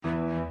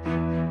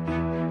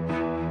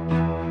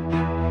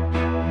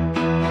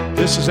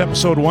This is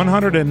episode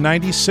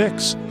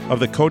 196 of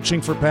the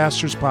Coaching for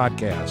Pastors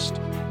podcast.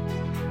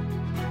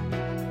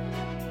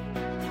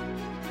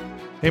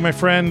 Hey, my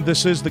friend,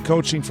 this is the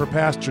Coaching for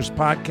Pastors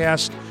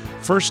podcast.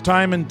 First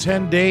time in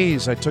 10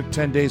 days. I took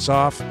 10 days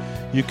off.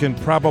 You can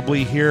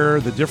probably hear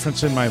the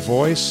difference in my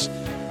voice.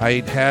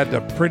 I had a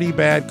pretty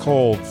bad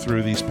cold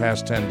through these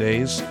past 10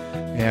 days,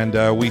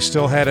 and we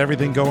still had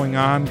everything going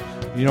on.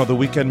 You know, the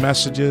weekend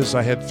messages.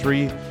 I had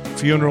 3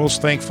 funerals.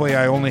 Thankfully,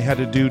 I only had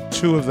to do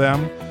 2 of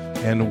them,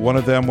 and one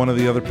of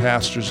the other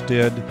pastors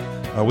did.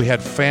 We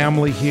had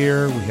family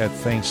here. We had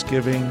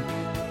Thanksgiving.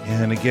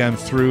 And again,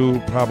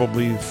 through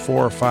probably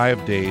 4 or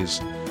 5 days,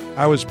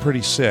 I was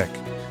pretty sick.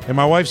 And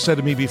my wife said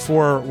to me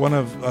before one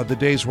of the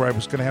days where I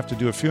was going to have to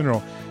do a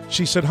funeral,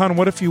 she said, "Hon,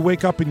 what if you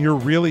wake up and you're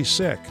really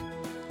sick?"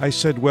 I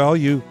said, "Well,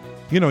 you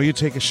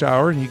take a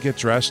shower and you get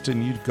dressed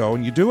and you go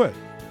and you do it."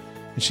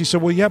 And she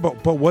said, "Well, yeah,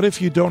 but what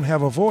if you don't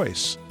have a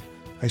voice?"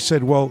 I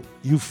said, "Well,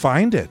 you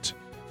find it.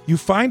 You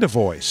find a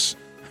voice.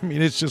 I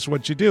mean, it's just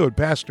what you do." And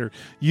Pastor,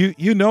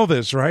 you know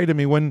this, right? I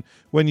mean,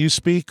 when you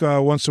speak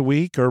once a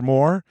week or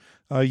more,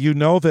 you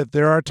know that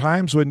there are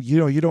times when,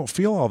 you don't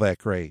feel all that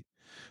great.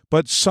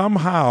 But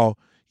somehow,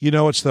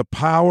 it's the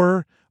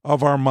power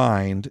of our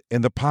mind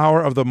and the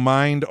power of the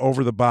mind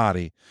over the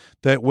body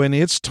that when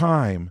it's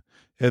time,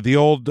 the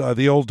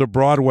old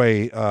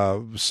Broadway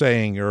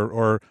saying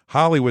or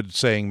Hollywood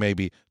saying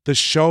maybe, the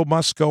show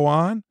must go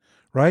on,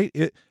 right?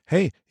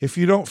 Hey, if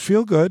you don't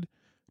feel good,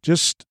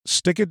 just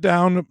stick it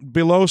down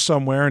below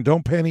somewhere and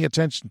don't pay any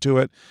attention to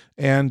it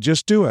and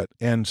just do it.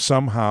 And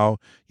somehow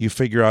you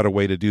figure out a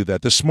way to do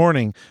that. This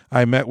morning,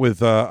 I met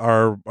with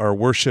our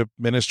worship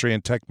ministry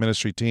and tech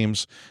ministry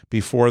teams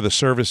before the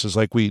services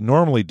like we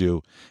normally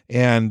do.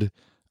 And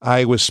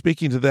I was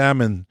speaking to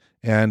them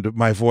and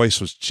my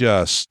voice was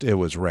it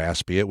was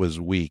raspy. It was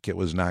weak. It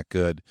was not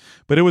good.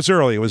 But it was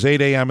early. It was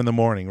 8 a.m. in the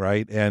morning,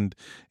 right? And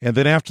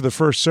then after the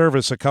first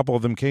service, a couple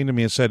of them came to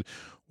me and said,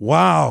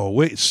 "Wow,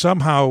 wait,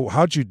 somehow,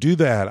 how'd you do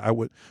that?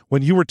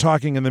 When you were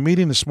talking in the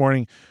meeting this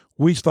morning,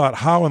 we thought,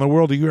 how in the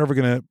world are you ever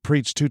going to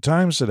preach 2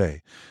 times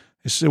today?"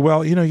 I said,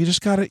 "Well, you just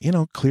got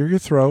to, clear your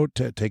throat,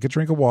 take a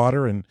drink of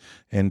water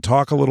and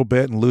talk a little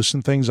bit and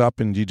loosen things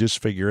up, and you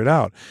just figure it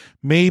out.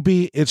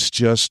 Maybe it's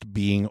just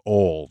being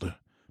old.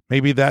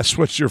 Maybe that's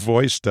what your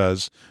voice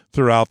does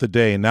throughout the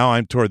day. And now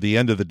I'm toward the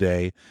end of the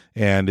day,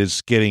 and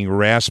it's getting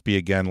raspy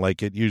again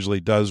like it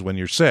usually does when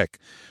you're sick.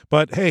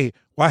 But hey,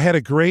 I had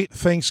a great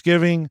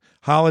Thanksgiving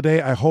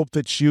holiday. I hope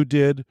that you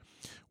did.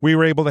 We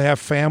were able to have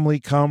family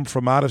come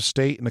from out of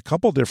state in a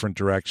couple different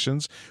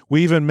directions.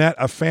 We even met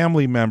a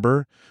family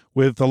member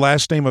with the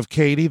last name of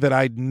Katie that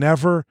I'd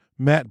never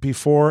met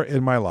before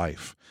in my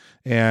life.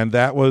 And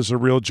that was a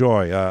real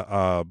joy.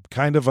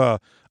 Kind of a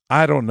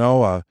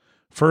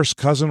first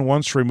cousin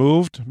once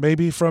removed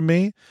maybe from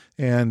me.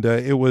 And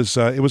it was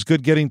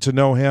good getting to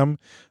know him.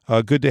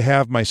 Good to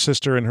have my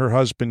sister and her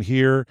husband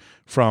here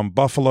from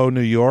Buffalo,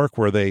 New York,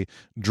 where they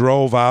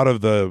drove out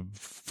of the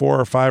 4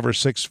 or 5 or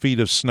 6 feet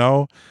of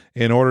snow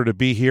in order to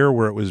be here,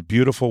 where it was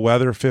beautiful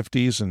weather,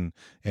 50s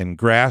and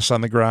grass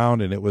on the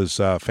ground, and it was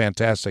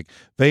fantastic.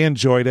 They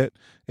enjoyed it,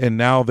 and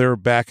now they're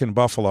back in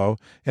Buffalo.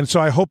 And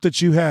so I hope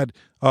that you had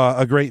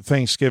a great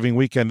Thanksgiving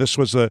weekend. This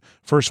was the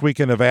first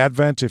weekend of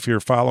Advent, if you're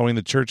following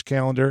the church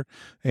calendar,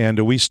 and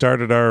we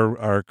started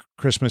our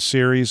Christmas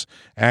series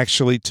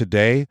actually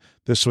today.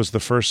 This was the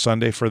first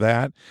Sunday for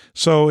that.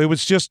 So it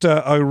was just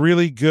a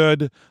really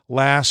good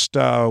last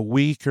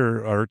week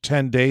or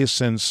 10 days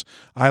since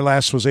I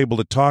last was able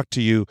to talk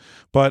to you.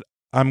 But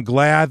I'm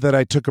glad that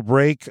I took a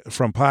break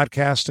from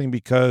podcasting,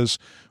 because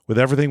with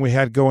everything we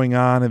had going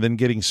on and then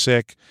getting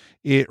sick,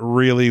 it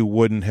really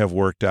wouldn't have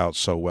worked out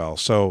so well.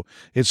 So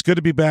it's good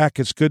to be back.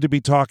 It's good to be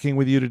talking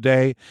with you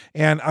today.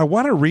 And I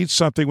want to read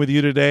something with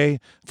you today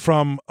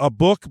from a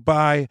book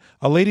by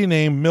a lady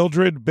named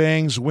Mildred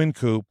Bangs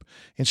Wincoop.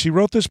 And she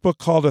wrote this book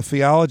called A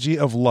Theology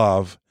of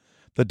Love,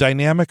 The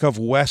Dynamic of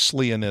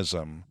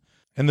Wesleyanism.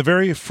 And the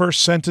very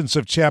first sentence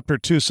of chapter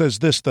 2 says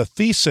this: the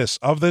thesis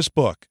of this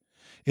book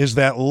is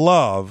that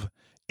love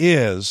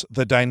is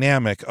the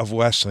dynamic of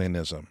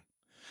Wesleyanism.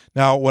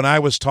 Now, when I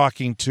was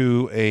talking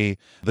to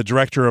the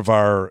director of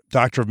our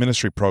Doctor of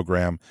Ministry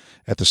program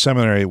at the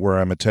seminary where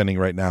I'm attending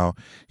right now,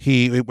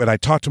 when I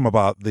talked to him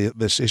about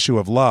this issue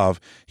of love,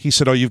 he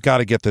said, "Oh, you've got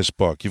to get this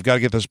book. You've got to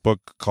get this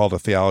book called A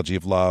Theology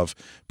of Love,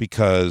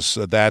 because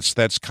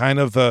that's kind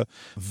of the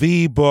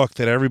book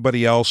that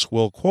everybody else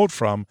will quote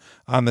from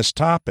on this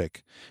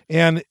topic."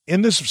 And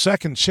in this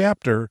second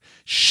chapter,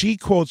 she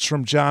quotes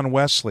from John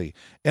Wesley.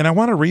 And I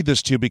want to read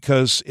this to you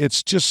because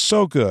it's just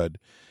so good.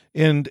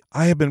 And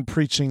I have been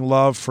preaching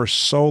love for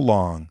so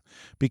long,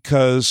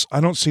 because I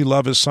don't see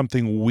love as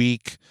something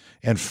weak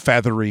and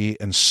feathery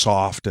and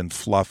soft and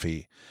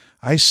fluffy.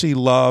 I see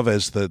love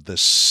as the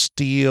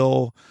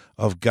steel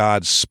of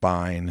God's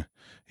spine.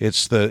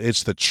 It's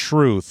the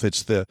truth.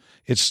 It's the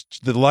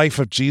life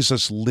of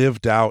Jesus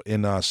lived out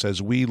in us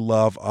as we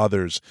love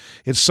others.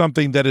 It's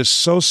something that is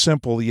so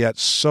simple yet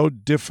so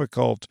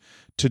difficult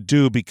to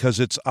do, because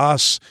it's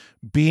us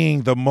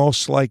being the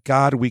most like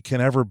God we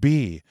can ever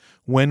be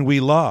when we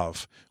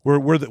love.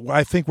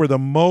 I think we're the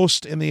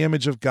most in the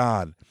image of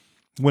God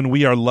when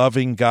we are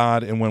loving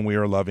God and when we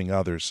are loving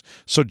others.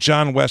 So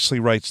John Wesley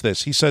writes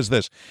this. He says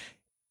this,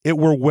 "It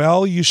were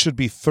well you should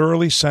be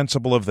thoroughly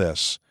sensible of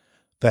this.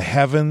 The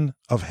heaven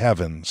of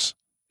heavens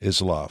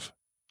is love."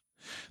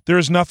 There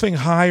is nothing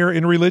higher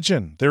in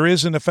religion. There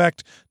is, in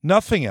effect,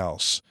 nothing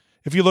else.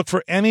 If you look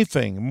for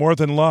anything more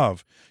than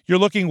love, you're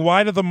looking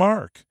wide of the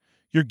mark.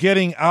 You're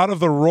getting out of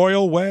the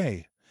royal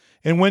way.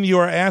 And when you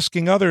are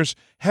asking others,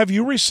 have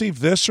you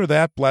received this or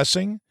that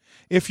blessing?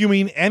 If you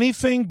mean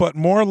anything but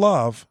more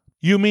love,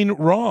 you mean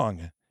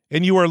wrong,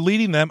 and you are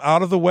leading them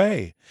out of the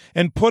way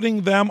and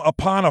putting them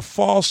upon a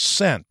false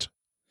scent.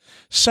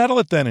 Settle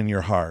it then in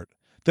your heart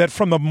that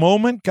from the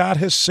moment God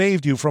has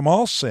saved you from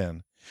all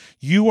sin,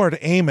 you are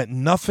to aim at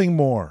nothing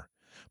more,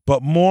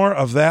 but more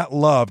of that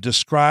love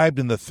described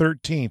in the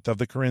 13th of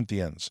the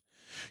Corinthians.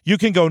 You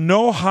can go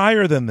no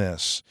higher than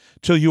this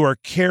till you are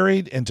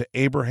carried into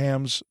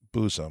Abraham's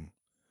bosom.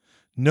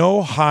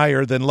 No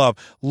higher than love.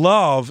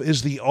 Love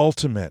is the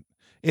ultimate.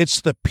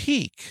 It's the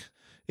peak.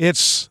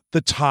 It's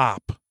the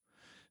top.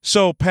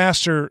 So,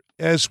 Pastor,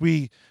 as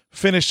we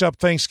finish up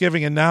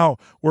Thanksgiving and now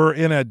we're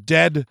in a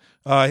dead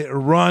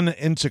run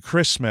into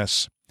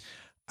Christmas,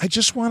 I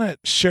just want to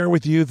share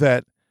with you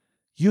that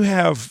you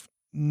have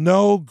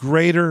no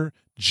greater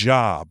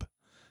job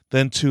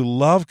than to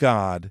love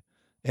God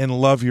and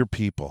love your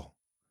people.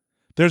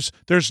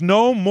 There's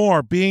no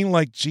more being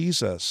like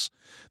Jesus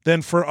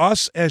than for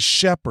us as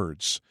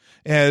shepherds,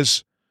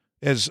 as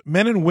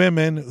men and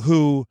women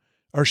who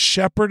are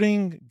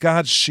shepherding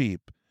God's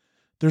sheep.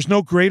 There's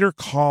no greater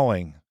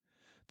calling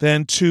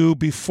than to,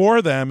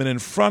 before them and in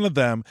front of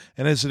them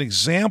and as an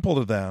example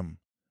to them,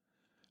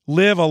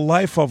 live a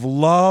life of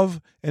love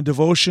and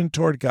devotion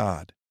toward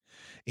God,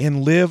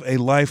 and live a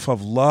life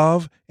of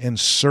love and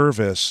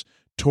service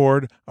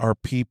toward our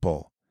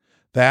people.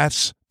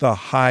 That's the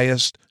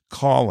highest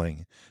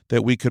calling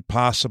that we could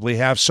possibly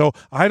have. So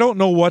I don't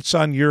know what's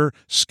on your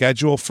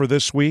schedule for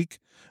this week.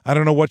 I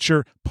don't know what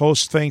your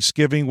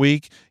post-Thanksgiving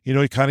week,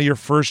 kind of your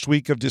first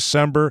week of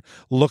December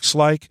looks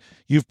like.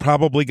 You've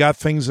probably got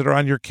things that are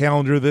on your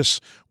calendar this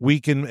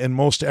week and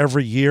most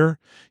every year.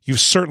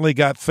 You've certainly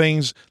got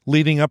things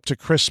leading up to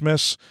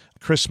Christmas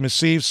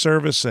Eve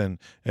service and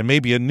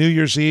maybe a New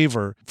Year's Eve,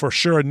 or for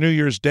sure a New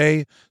Year's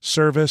Day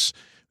service.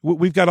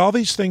 We've got all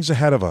these things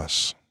ahead of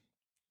us.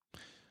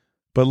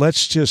 But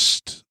let's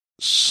just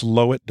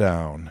slow it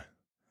down.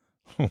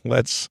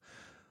 Let's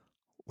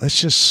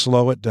just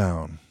slow it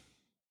down.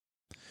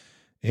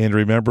 And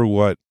remember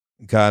what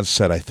God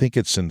said. I think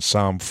it's in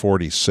Psalm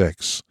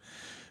 46,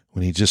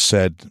 when he just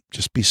said,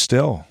 just be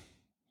still,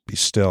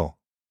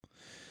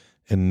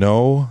 and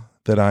know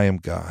that I am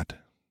God.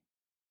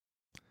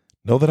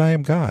 Know that I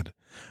am God.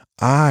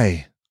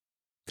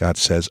 God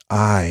says,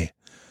 I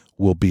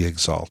will be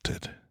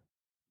exalted.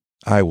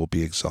 I will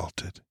be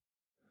exalted.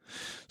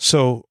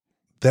 So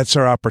that's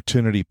our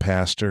opportunity,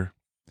 Pastor.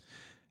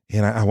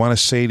 And I want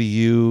to say to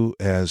you,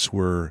 as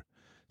we're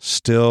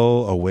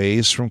still a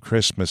ways from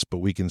Christmas, but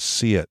we can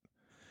see it.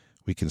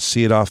 We can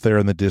see it off there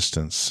in the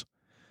distance.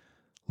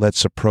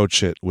 Let's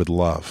approach it with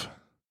love.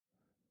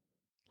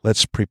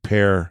 Let's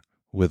prepare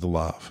with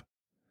love.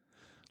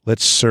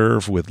 Let's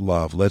serve with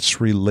love. Let's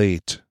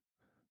relate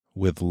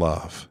with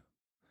love.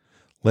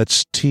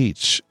 Let's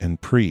teach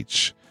and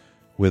preach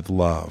with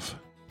love.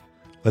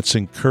 Let's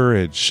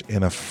encourage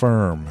and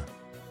affirm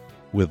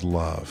with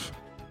love.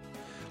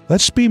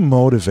 Let's be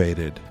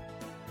motivated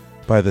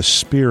by the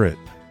Spirit,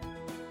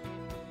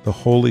 the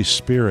Holy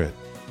Spirit,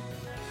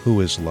 who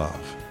is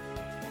love.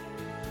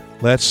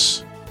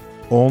 Let's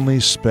only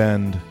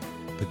spend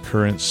the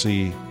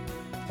currency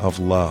of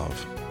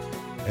love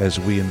as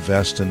we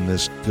invest in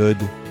this good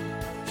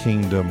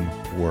kingdom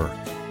work.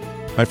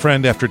 My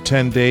friend, after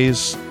 10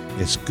 days,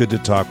 it's good to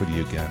talk with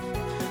you again.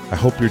 I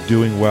hope you're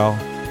doing well,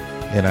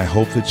 and I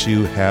hope that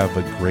you have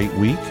a great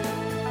week,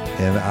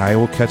 and I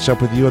will catch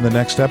up with you in the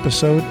next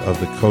episode of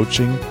the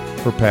Coaching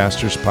for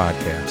Pastors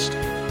podcast.